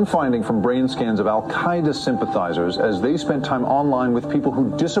 Here's one finding from brain scans of Al-Qaeda sympathizers as they spent time online with people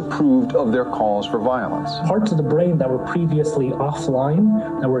who disapproved of their calls for violence. Parts of the brain that were previously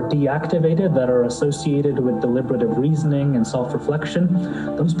offline, that were deactivated, that are associated with deliberative reasoning and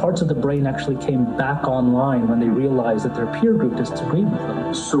self-reflection, those parts of the brain actually came back online when they realized that their peer group disagreed with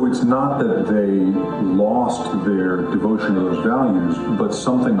them. So it's not that they lost their devotion to those values, but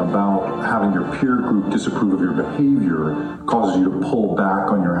something about having your peer group disapprove of your behavior causes you to pull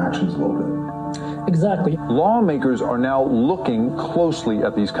back on your actions a little bit. Exactly. Lawmakers are now looking closely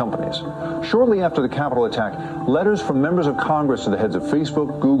at these companies. Shortly after the Capitol attack, letters from members of Congress to the heads of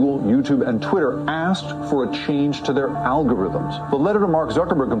Facebook, Google, YouTube, and Twitter asked for a change to their algorithms. The letter to Mark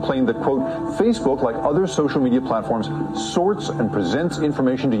Zuckerberg complained that, quote, Facebook, like other social media platforms, sorts and presents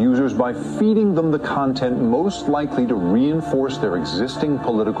information to users by feeding them the content most likely to reinforce their existing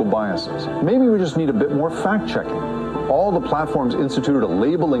political biases. Maybe we just need a bit more fact-checking. All the platforms instituted a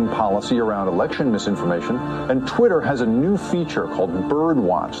labeling policy around election misinformation, and Twitter has a new feature called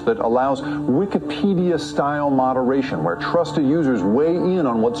Birdwatch that allows Wikipedia-style moderation, where trusted users weigh in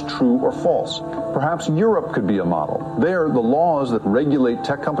on what's true or false. Perhaps Europe could be a model. There, the laws that regulate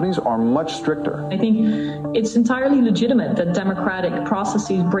tech companies are much stricter. I think it's entirely legitimate that democratic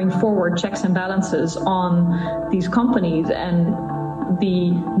processes bring forward checks and balances on these companies, and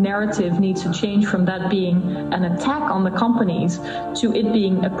the narrative needs to change from that being an attack on the companies to it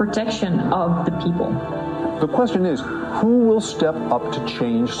being a protection of the people. The question is, who will step up to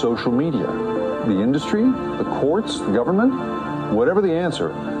change social media? The industry? The courts? The government? Whatever the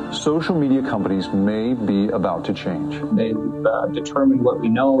answer, social media companies may be about to change. They determine what we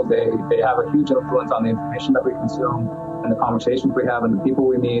know. They have a huge influence on the information that we consume and the conversations we have and the people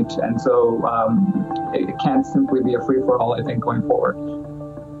we meet. And so it can't simply be a free-for-all, I think, going forward.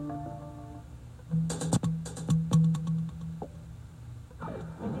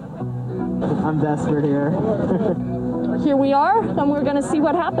 I'm desperate here. Here we are, and we're going to see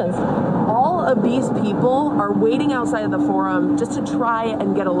what happens. All of these people are waiting outside of the forum just to try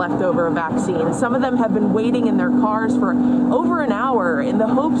and get a leftover vaccine. Some of them have been waiting in their cars for over an hour in the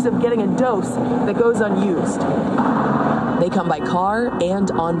hopes of getting a dose that goes unused. They come by car and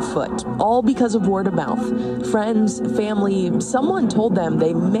on foot, all because of word of mouth. Friends, family, someone told them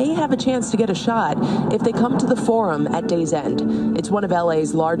they may have a chance to get a shot if they come to the forum at day's end. It's one of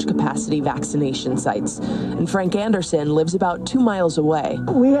LA's large capacity vaccination sites. And Frank Anderson lives about 2 miles away.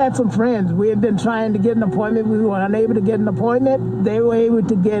 We had some friends. We had been trying to get an appointment. We were unable to get an appointment. They were able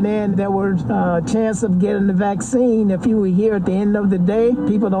to get in. There was a chance of getting the vaccine if you were here at the end of the day.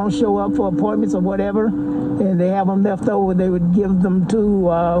 People don't show up for appointments or whatever, and they have them left over they would give them to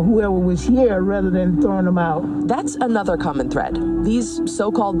whoever was here rather than throwing them out. That's another common thread. These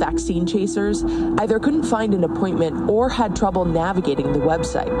so-called vaccine chasers either couldn't find an appointment or had trouble navigating the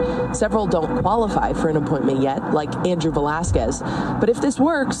website. Several don't qualify for an appointment yet, like Andrew Velasquez. But if this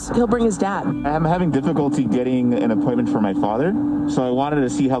works, he'll bring his dad. I'm having difficulty getting an appointment for my father, so I wanted to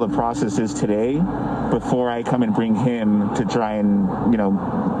see how the process is today before I come and bring him to try and,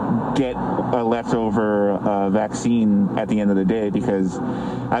 get a leftover vaccine at the end of the day, because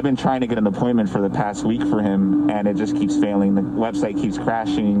I've been trying to get an appointment for the past week for him, and it just keeps failing. The website keeps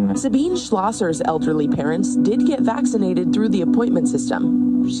crashing. Sabine Schlosser's elderly parents did get vaccinated through the appointment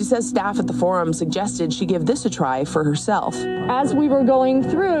system. She says staff at the forum suggested she give this a try for herself. As we were going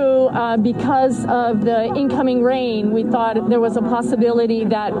through, because of the incoming rain, we thought there was a possibility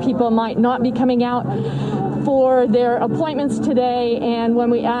that people might not be coming out for their appointments today, and when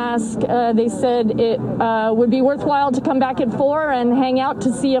we asked, they said it would be worthwhile to come back at 4 and hang out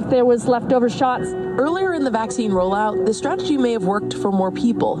to see if there was leftover shots. Earlier in the vaccine rollout, the strategy may have worked for more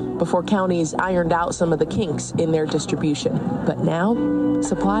people before counties ironed out some of the kinks in their distribution. But now,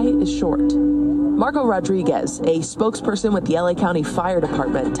 supply is short. Margot Rodriguez, a spokesperson with the LA County Fire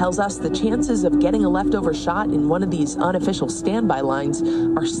Department, tells us the chances of getting a leftover shot in one of these unofficial standby lines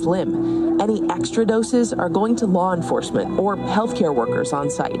are slim. Any extra doses are going to law enforcement or healthcare workers on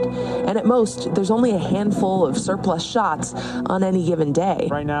site. And at most, there's only a handful of surplus shots on any given day.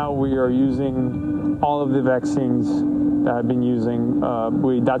 Right now, we are using all of the vaccines that I've been using.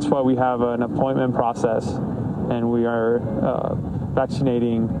 That's why we have an appointment process, and we are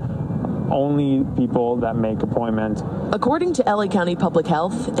vaccinating only people that make appointments. According to LA County Public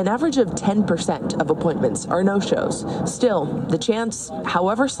Health, an average of 10% of appointments are no-shows. Still, the chance,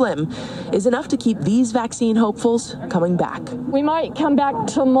 however slim, is enough to keep these vaccine hopefuls coming back. We might come back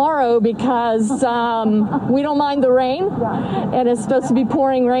tomorrow because we don't mind the rain, and it's supposed to be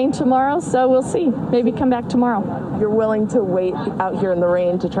pouring rain tomorrow, so we'll see. Maybe come back tomorrow. You're willing to wait out here in the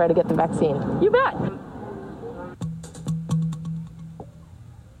rain to try to get the vaccine? You bet.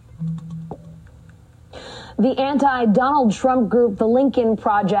 The anti-Donald Trump group, the Lincoln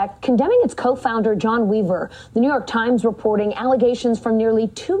Project, condemning its co-founder, John Weaver. The New York Times reporting allegations from nearly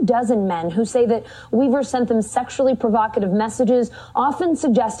 24 men who say that Weaver sent them sexually provocative messages, often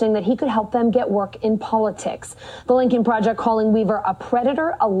suggesting that he could help them get work in politics. The Lincoln Project calling Weaver a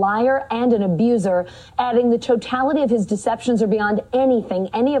predator, a liar, and an abuser, adding the totality of his deceptions are beyond anything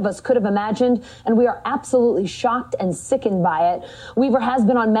any of us could have imagined, and we are absolutely shocked and sickened by it. Weaver has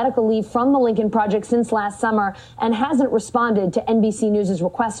been on medical leave from the Lincoln Project since last summer and hasn't responded to NBC News'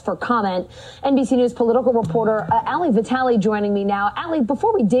 request for comment. NBC News political reporter Ali Vitale joining me now. Ali,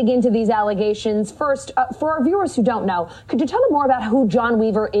 before we dig into these allegations, first, for our viewers who don't know, could you tell them more about who John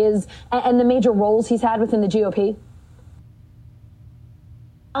Weaver is and the major roles he's had within the GOP?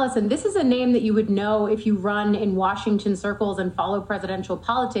 Allison, this is a name that you would know if you run in Washington circles and follow presidential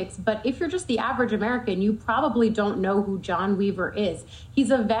politics, but if you're just the average American, you probably don't know who John Weaver is. He's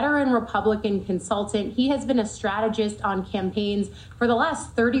a veteran Republican consultant. He has been a strategist on campaigns for the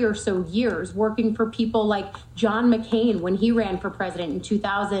last 30 or so years, working for people like John McCain when he ran for president in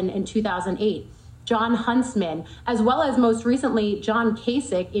 2000 and 2008. John Huntsman, as well as most recently John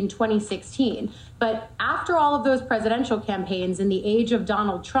Kasich in 2016. But after all of those presidential campaigns in the age of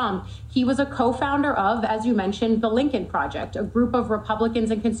Donald Trump, he was a co-founder of, as you mentioned, the Lincoln Project, a group of Republicans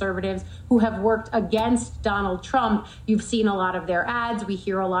and conservatives who have worked against Donald Trump. You've seen a lot of their ads. We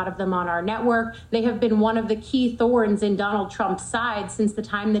hear a lot of them on our network. They have been one of the key thorns in Donald Trump's side since the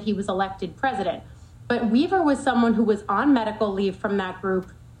time that he was elected president. But Weaver was someone who was on medical leave from that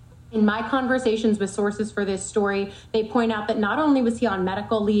group. In my conversations with sources for this story, they point out that not only was he on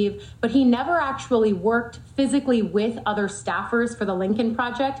medical leave, but he never actually worked physically with other staffers for the Lincoln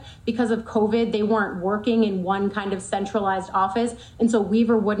Project. Because of COVID, they weren't working in one kind of centralized office, and so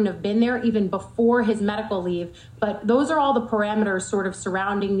Weaver wouldn't have been there even before his medical leave. But those are all the parameters sort of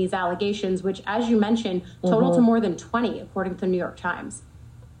surrounding these allegations, which, as you mentioned, total to more than 20, according to the New York Times.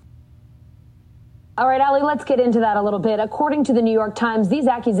 All right, Ali, let's get into that a little bit. According to the New York Times, these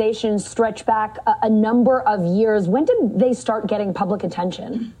accusations stretch back a number of years. When did they start getting public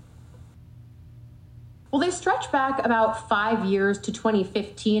attention? Well, they stretch back about 5 years to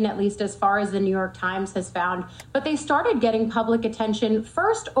 2015, at least as far as the New York Times has found. But they started getting public attention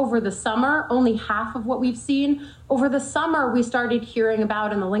first over the summer, only half of what we've seen. Over the summer, we started hearing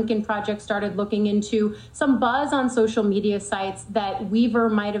about, and the Lincoln Project started looking into some buzz on social media sites that Weaver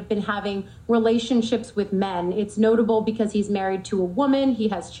might have been having relationships with men. It's notable because he's married to a woman. He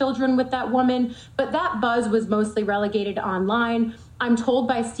has children with that woman. But that buzz was mostly relegated online. I'm told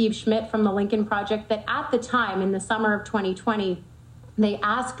by Steve Schmidt from the Lincoln Project that at the time, in the summer of 2020, they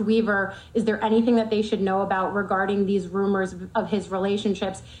asked Weaver, is there anything that they should know about regarding these rumors of his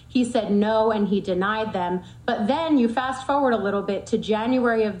relationships? He said no, and he denied them. But then you fast forward a little bit to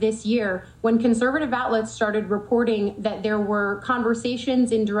January of this year, when conservative outlets started reporting that there were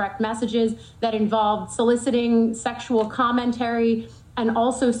conversations in direct messages that involved soliciting sexual commentary and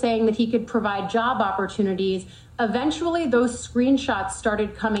also saying that he could provide job opportunities. Eventually, those screenshots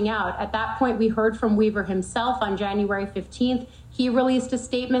started coming out. At that point, we heard from Weaver himself on January 15th. He released a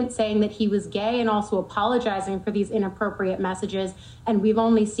statement saying that he was gay and also apologizing for these inappropriate messages. And we've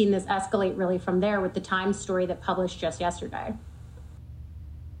only seen this escalate really from there with the Times story that published just yesterday.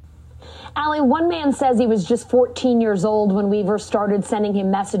 Allie, one man says he was just 14 years old when Weaver started sending him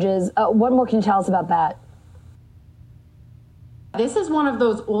messages. What more can you tell us about that? This is one of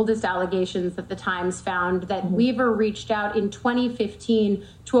those oldest allegations that the Times found, that Weaver reached out in 2015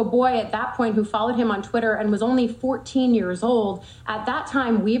 to a boy at that point who followed him on Twitter and was only 14 years old. At that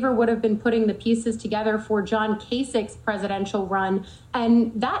time, Weaver would have been putting the pieces together for John Kasich's presidential run.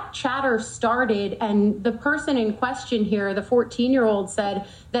 And that chatter started, and the person in question here, the 14-year-old, said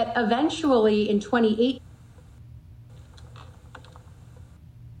that eventually in 2018,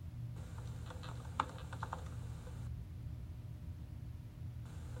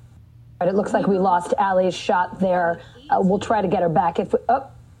 It looks like we lost Allie's shot there. We'll try to get her back. Get her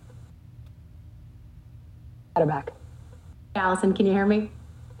back. Allison, can you hear me?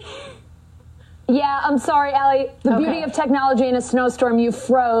 Yeah, I'm sorry, Allie. The beauty of technology in a snowstorm, you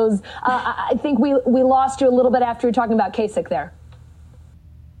froze. I think we lost you a little bit after you were talking about Kasich there.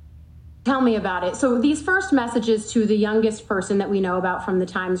 Tell me about it. So these first messages to the youngest person that we know about from the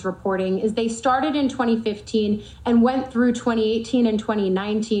Times reporting is they started in 2015 and went through 2018 and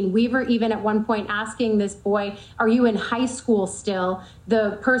 2019. Weaver even at one point asking this boy, are you in high school still?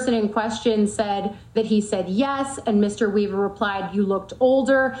 The person in question said that he said yes, and Mr. Weaver replied, you looked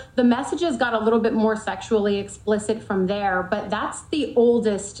older. The messages got a little bit more sexually explicit from there, but that's the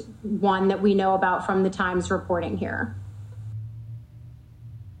oldest one that we know about from the Times reporting here.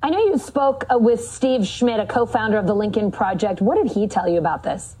 I know you spoke with Steve Schmidt, a co-founder of the Lincoln Project. What did he tell you about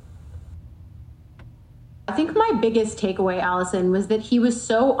this? I think my biggest takeaway, Allison, was that he was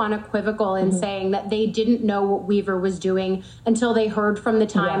so unequivocal in saying that they didn't know what Weaver was doing until they heard from the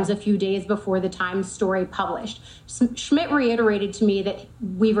Times a few days before the Times story published. Schmidt reiterated to me that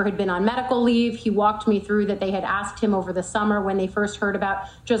Weaver had been on medical leave. He walked me through that they had asked him over the summer when they first heard about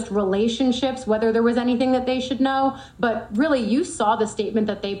just relationships, whether there was anything that they should know. But really, you saw the statement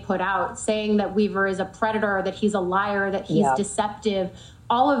that they put out saying that Weaver is a predator, that he's a liar, that he's deceptive.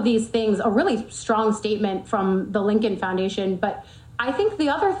 All of these things, a really strong statement from the Lincoln Foundation. But I think the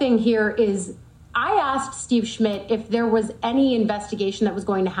other thing here is I asked Steve Schmidt if there was any investigation that was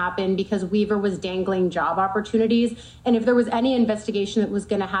going to happen because Weaver was dangling job opportunities, and if there was any investigation that was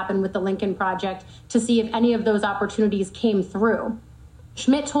going to happen with the Lincoln Project to see if any of those opportunities came through.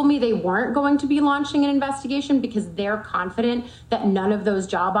 Schmidt told me they weren't going to be launching an investigation because they're confident that none of those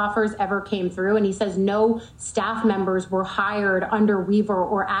job offers ever came through. And he says no staff members were hired under Weaver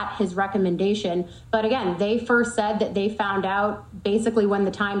or at his recommendation. But again, they first said that they found out basically when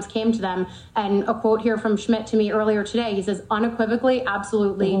the Times came to them. And a quote here from Schmidt to me earlier today, he says, unequivocally,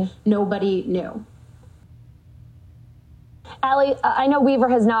 absolutely nobody knew. Allie, I know Weaver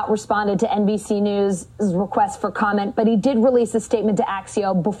has not responded to NBC News' request for comment, but he did release a statement to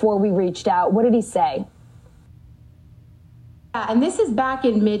Axios before we reached out. What did he say? And this is back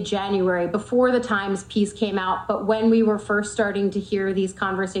in mid-January, before the Times piece came out, but when we were first starting to hear these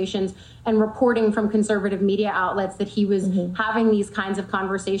conversations and reporting from conservative media outlets that he was having these kinds of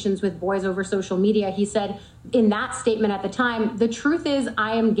conversations with boys over social media, he said in that statement at the time, the truth is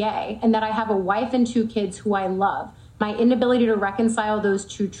I am gay and that I have a wife and 2 kids who I love. My inability to reconcile those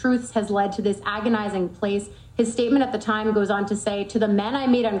 2 truths has led to this agonizing place. His statement at the time goes on to say, to the men I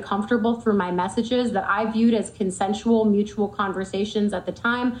made uncomfortable through my messages that I viewed as consensual, mutual conversations at the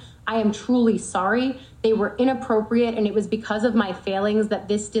time, I am truly sorry. They were inappropriate, and it was because of my failings that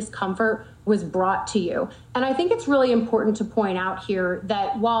this discomfort was brought to you. And I think it's really important to point out here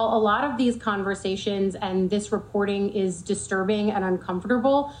that while a lot of these conversations and this reporting is disturbing and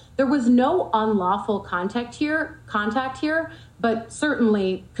uncomfortable, there was no unlawful contact here, but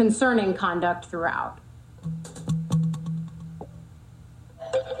certainly concerning conduct throughout.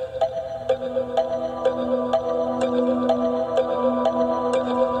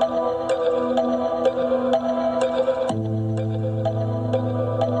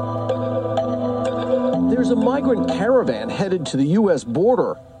 There's a migrant caravan headed to the U.S.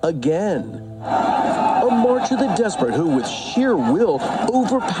 border again. A to the desperate who, with sheer will,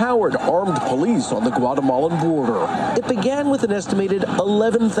 overpowered armed police on the Guatemalan border. It began with an estimated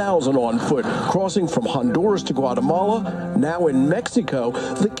 11,000 on foot crossing from Honduras to Guatemala. Now in Mexico,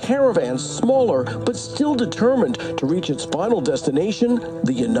 the caravan's smaller but still determined to reach its final destination,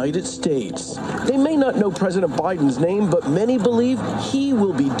 the United States. They may not know President Biden's name, but many believe he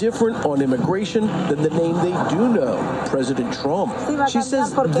will be different on immigration than the name they do know, President Trump. She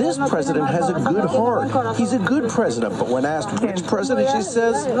says this president has a good heart. He's a good president, but when asked which president, she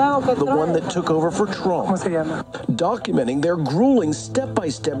says the one that took over for Trump. Documenting their grueling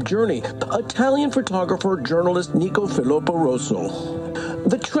step-by-step journey, the Italian photographer journalist Nico Filippo Rosso.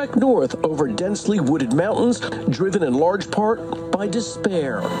 The trek north over densely wooded mountains, driven in large part by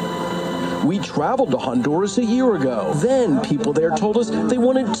despair. We traveled to Honduras a year ago. Then people there told us they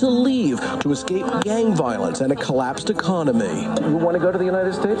wanted to leave to escape gang violence and a collapsed economy. You want to go to the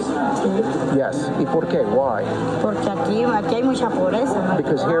United States? Yes. ¿Y por qué? Why? Aquí hay mucha pobreza.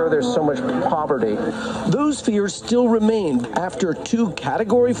 Because here there's so much poverty. Those fears still remain after 2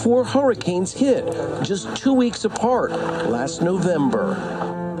 Category 4 hurricanes hit, just 2 weeks apart, last November.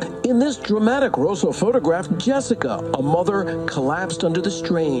 In this dramatic Rosso photograph, Jessica, a mother, collapsed under the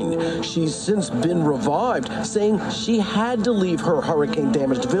strain. She's since been revived, saying she had to leave her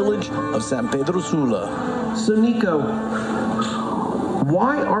hurricane-damaged village of San Pedro Sula. So, Nico,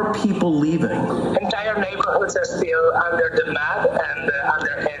 why are people leaving? Entire neighborhoods are still under the mud and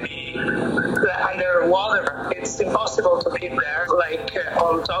under water. It's impossible to be there,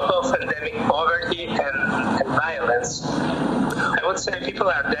 on top of endemic poverty and violence. I would say people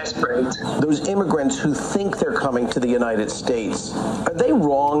are desperate. Those immigrants who think they're coming to the United States, are they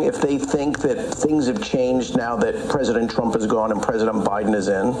wrong if they think that things have changed now that President Trump is gone and President Biden is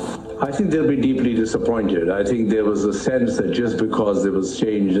in? I think they'll be deeply disappointed. I think there was a sense that just because there was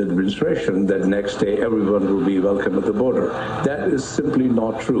change in administration, that next day everyone will be welcome at the border. That is simply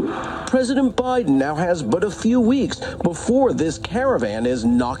not true. President Biden now has but a few weeks before this caravan is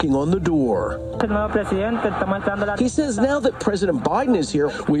knocking on the door. He says now that President Biden is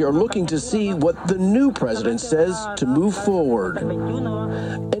here, we are looking to see what the new president says to move forward.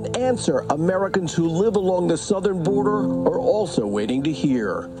 An answer Americans who live along the southern border are also waiting to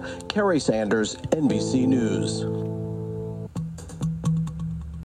hear. Kerry Sanders, NBC News.